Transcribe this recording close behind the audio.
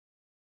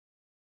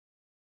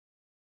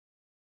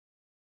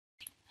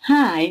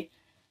Hi,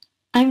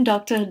 I'm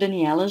Dr.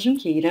 Daniela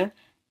Junqueira,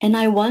 and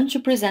I want to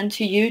present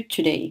to you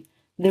today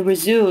the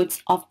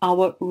results of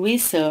our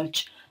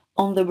research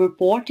on the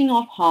reporting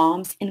of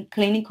harms in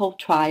clinical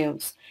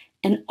trials,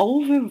 an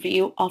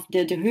overview of the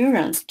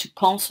adherence to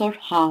CONSORT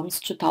Harms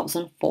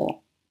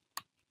 2004.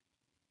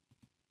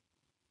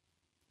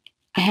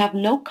 I have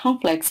no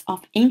conflicts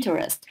of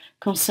interest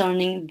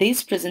concerning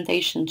this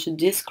presentation to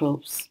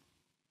disclose.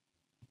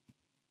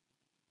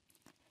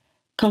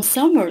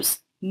 Consumers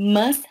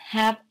must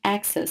have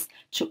access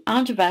to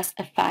adverse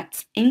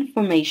effects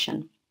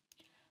information.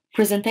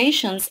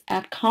 Presentations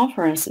at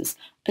conferences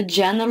are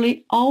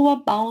generally all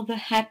about the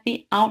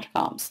happy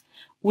outcomes,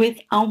 with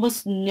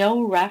almost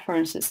no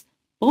references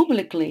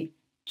publicly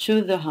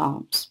to the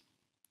harms.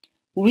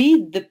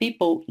 We, the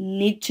people,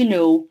 need to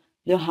know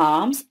the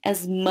harms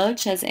as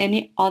much as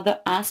any other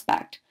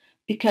aspect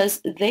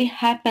because they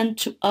happen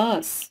to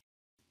us.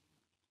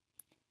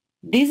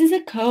 This is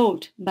a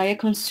quote by a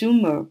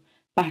consumer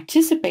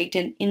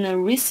participating in a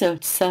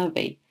research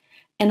survey,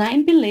 and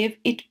I believe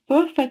it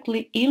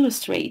perfectly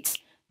illustrates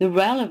the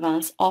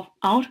relevance of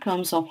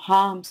outcomes of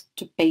harms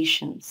to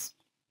patients.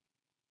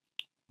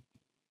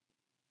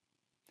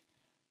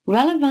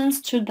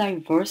 Relevance to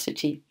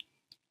diversity.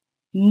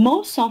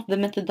 Most of the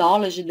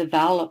methodology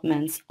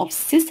developments of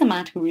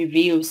systematic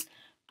reviews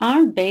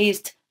are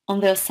based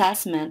on the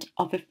assessment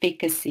of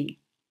efficacy.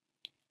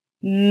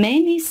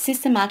 Many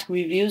systematic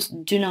reviews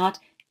do not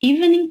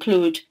even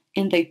include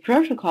in their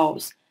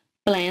protocols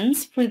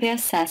plans for the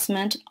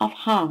assessment of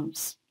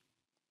harms.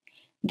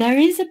 There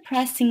is a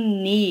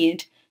pressing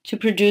need to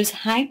produce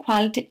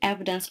high-quality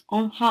evidence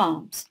on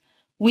harms,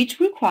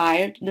 which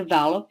required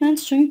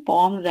developments to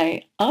inform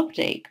their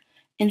uptake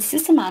in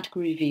systematic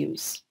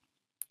reviews.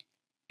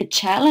 A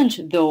challenge,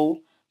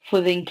 though,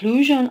 for the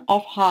inclusion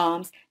of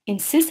harms in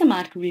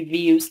systematic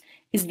reviews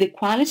is the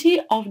quality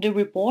of the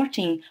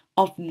reporting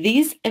of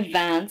these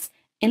events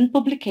in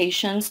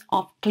publications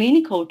of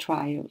clinical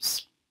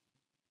trials.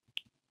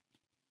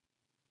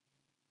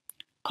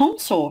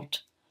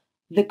 CONSORT,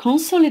 the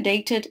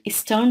Consolidated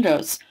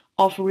Standards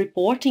of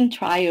Reporting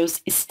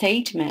Trials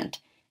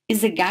statement,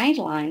 is a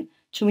guideline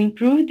to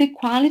improve the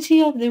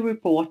quality of the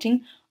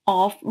reporting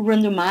of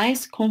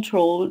randomized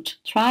controlled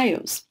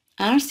trials,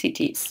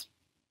 RCTs.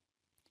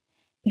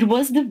 It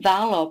was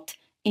developed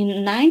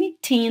in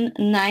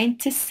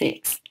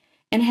 1996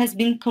 and has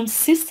been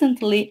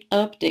consistently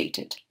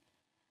updated.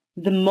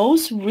 The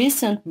most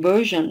recent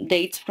version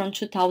dates from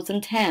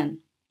 2010.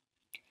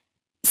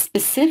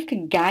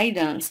 Specific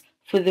guidance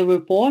for the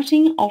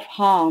reporting of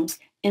harms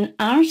in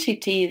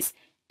RCTs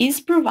is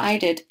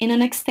provided in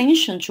an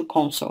extension to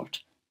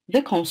CONSORT,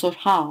 the CONSORT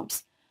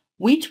Harms,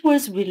 which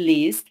was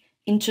released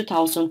in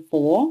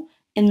 2004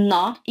 and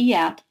not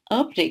yet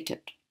updated.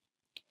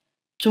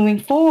 To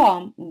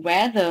inform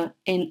whether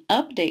an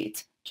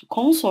update to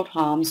CONSORT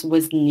Harms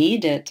was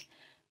needed,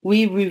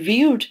 we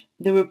reviewed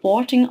the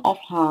reporting of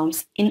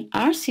harms in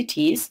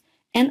RCTs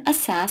and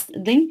assessed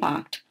the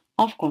impact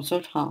of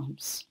CONSORT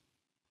Harms.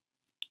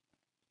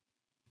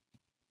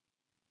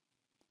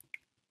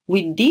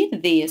 We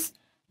did this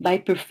by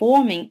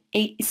performing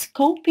a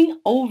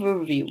scoping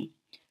overview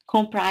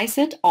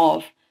comprised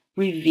of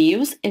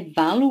reviews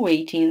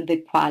evaluating the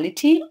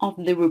quality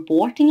of the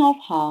reporting of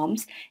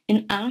harms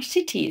in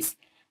RCTs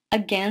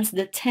against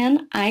the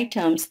 10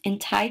 items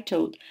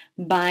entitled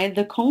by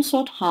the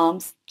CONSORT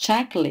Harms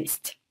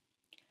checklist.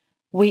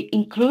 We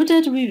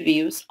included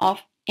reviews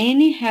of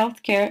any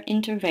healthcare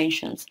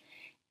interventions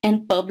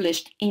and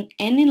published in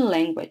any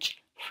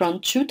language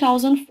from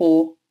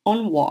 2004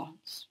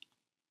 onwards.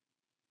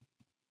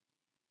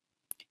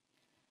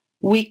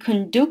 We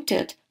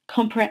conducted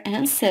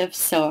comprehensive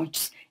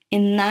searches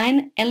in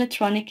 9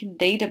 electronic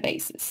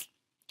databases.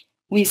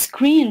 We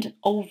screened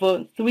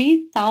over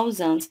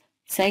 3,000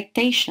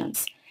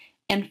 citations,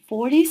 and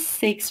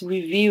 46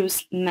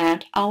 reviews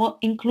met our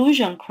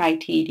inclusion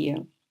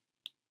criteria.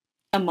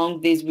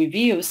 Among these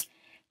reviews,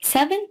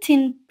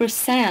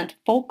 17%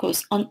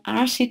 focus on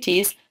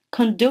RCTs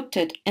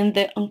conducted in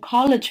the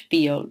oncology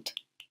field.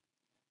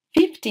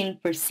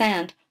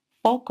 15%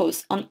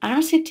 focus on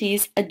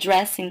RCTs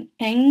addressing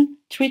pain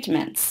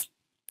treatments.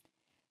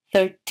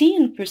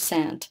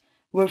 13%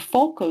 were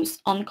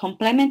focused on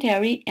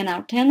complementary and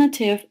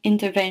alternative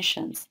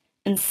interventions,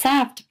 and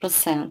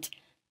 7%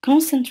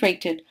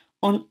 concentrated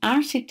on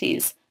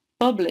RCTs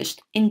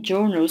published in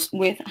journals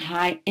with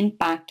high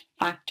impact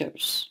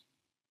factors.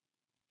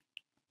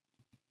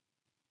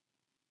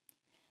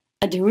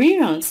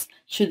 Adherence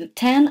to the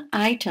 10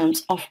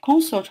 items of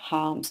CONSORT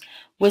Harms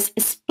was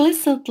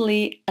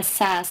explicitly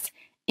assessed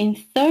in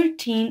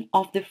 13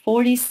 of the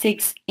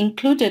 46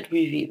 included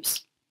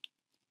reviews.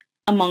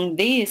 Among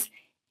these,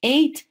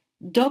 8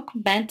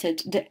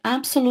 documented the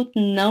absolute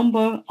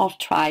number of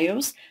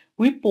trials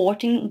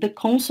reporting the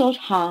CONSORT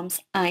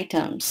Harms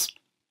items.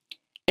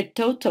 A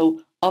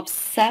total of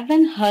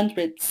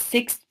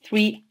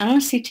 763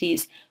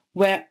 RCTs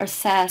were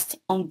assessed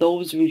on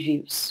those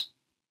reviews.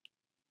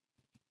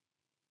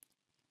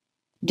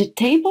 The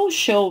table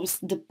shows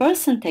the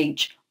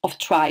percentage of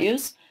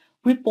trials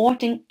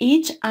reporting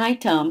each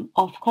item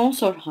of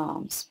CONSORT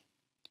Harms.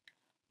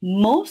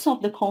 Most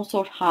of the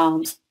CONSORT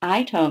Harms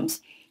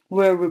items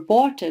were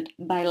reported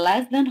by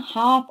less than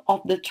half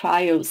of the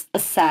trials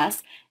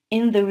assessed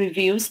in the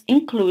reviews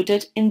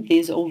included in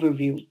this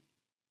overview.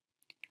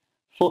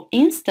 For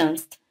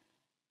instance,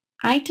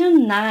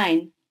 Item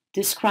 9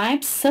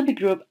 describes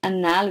subgroup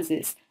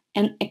analysis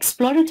and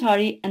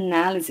exploratory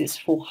analysis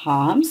for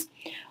harms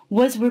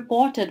was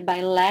reported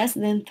by less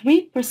than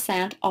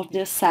 3% of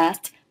the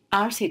assessed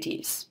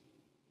RCTs.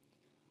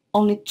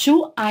 Only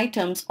 2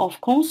 items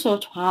of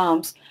CONSORT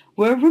harms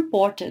were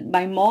reported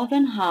by more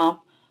than half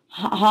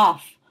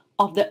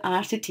of the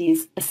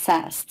RCTs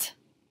assessed.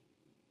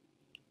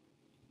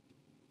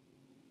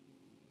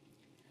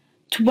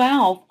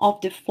 12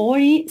 of the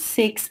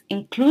 46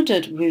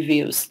 included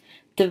reviews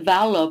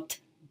developed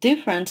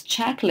different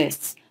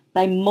checklists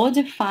by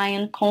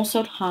modifying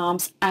CONSORT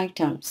harms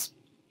items,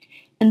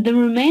 and the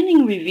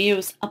remaining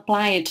reviews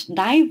applied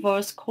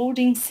diverse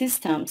coding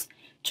systems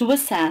to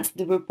assess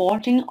the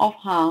reporting of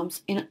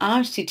harms in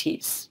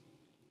RCTs.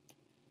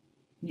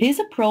 These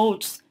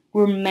approaches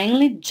were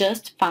mainly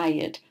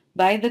justified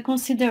by the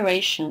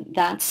consideration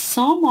that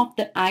some of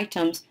the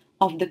items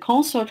of the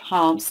CONSORT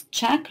harms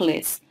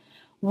checklist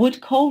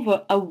would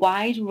cover a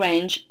wide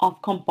range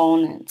of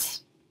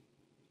components.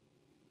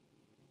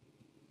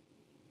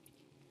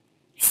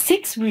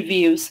 6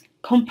 reviews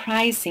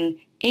comprising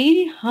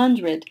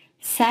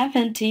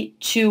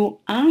 872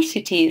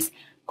 RCTs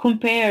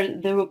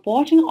compared the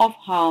reporting of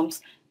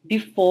harms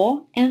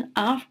before and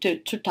after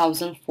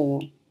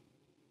 2004.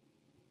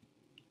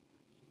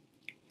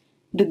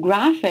 The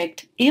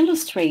graphic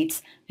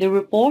illustrates the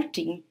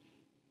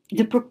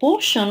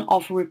proportion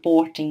of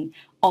reporting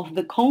of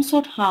the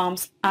CONSORT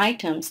harms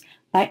items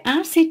by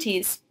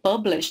RCTs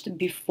published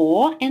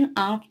before and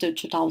after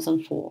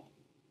 2004.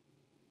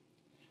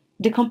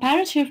 The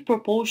comparative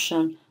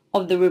proportion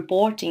of the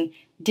reporting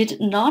did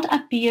not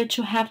appear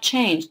to have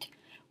changed,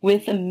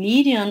 with a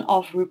median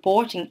of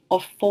reporting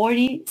of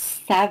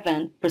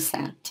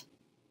 47%.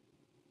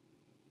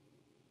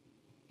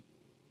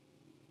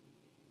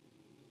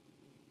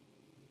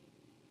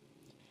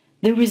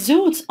 The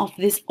results of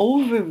this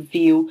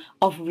overview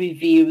of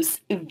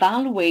reviews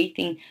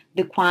evaluating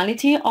the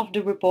quality of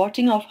the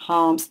reporting of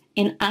harms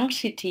in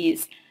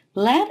RCTs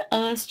led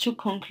us to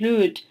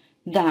conclude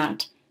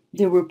that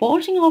the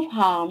reporting of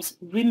harms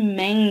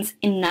remains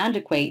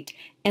inadequate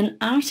in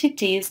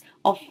RCTs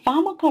of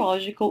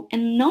pharmacological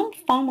and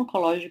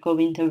non-pharmacological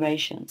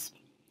interventions.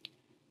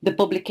 The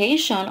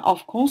publication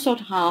of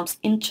CONSORT Harms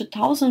in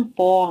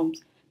 2004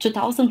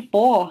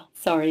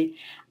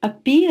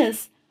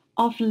 appears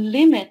of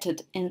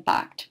limited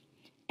impact,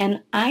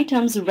 and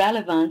items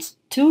relevant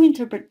to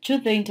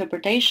the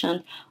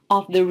interpretation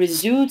of the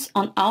results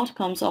on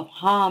outcomes of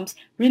harms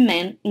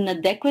remain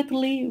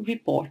inadequately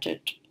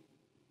reported.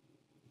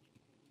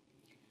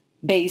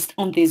 Based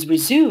on these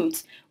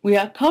results, we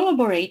are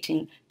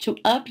collaborating to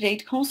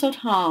update CONSORT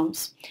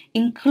Harms,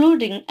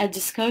 including a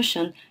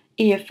discussion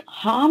if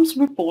harms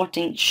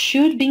reporting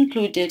should be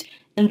included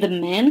in the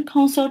main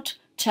CONSORT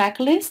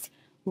checklist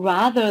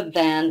rather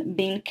than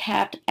being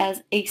kept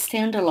as a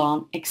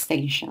standalone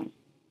extension.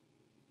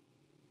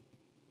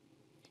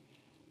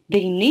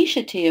 The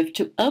initiative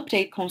to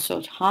update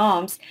CONSORT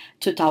Harms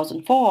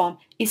 2004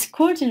 is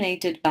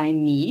coordinated by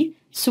me,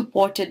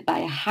 supported by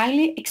a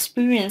highly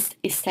experienced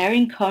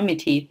steering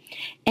committee,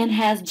 and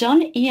has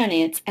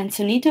Ioannidis and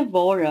Sunita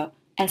Vohra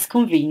as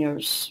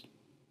conveners.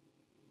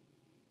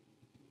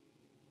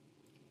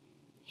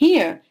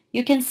 Here,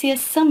 you can see a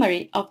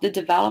summary of the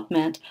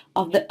development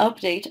of the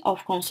update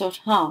of CONSORT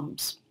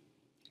Harms.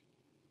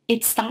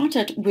 It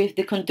started with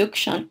the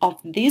conduction of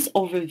this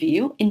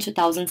overview in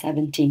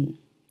 2017.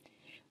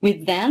 We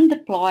then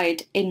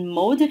deployed a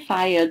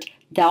modified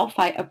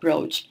Delphi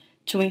approach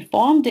to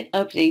inform the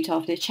update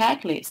of the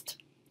checklist,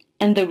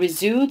 and the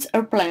results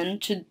are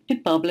planned to be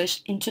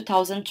published in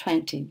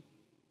 2020.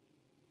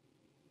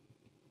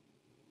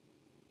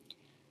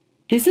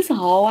 This is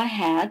all I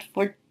had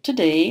for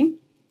today.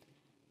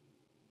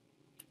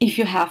 If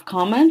you have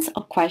comments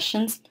or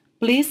questions,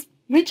 please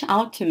reach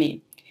out to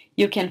me.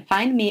 You can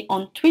find me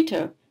on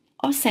Twitter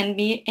or send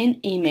me an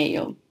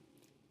email.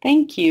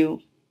 Thank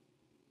you.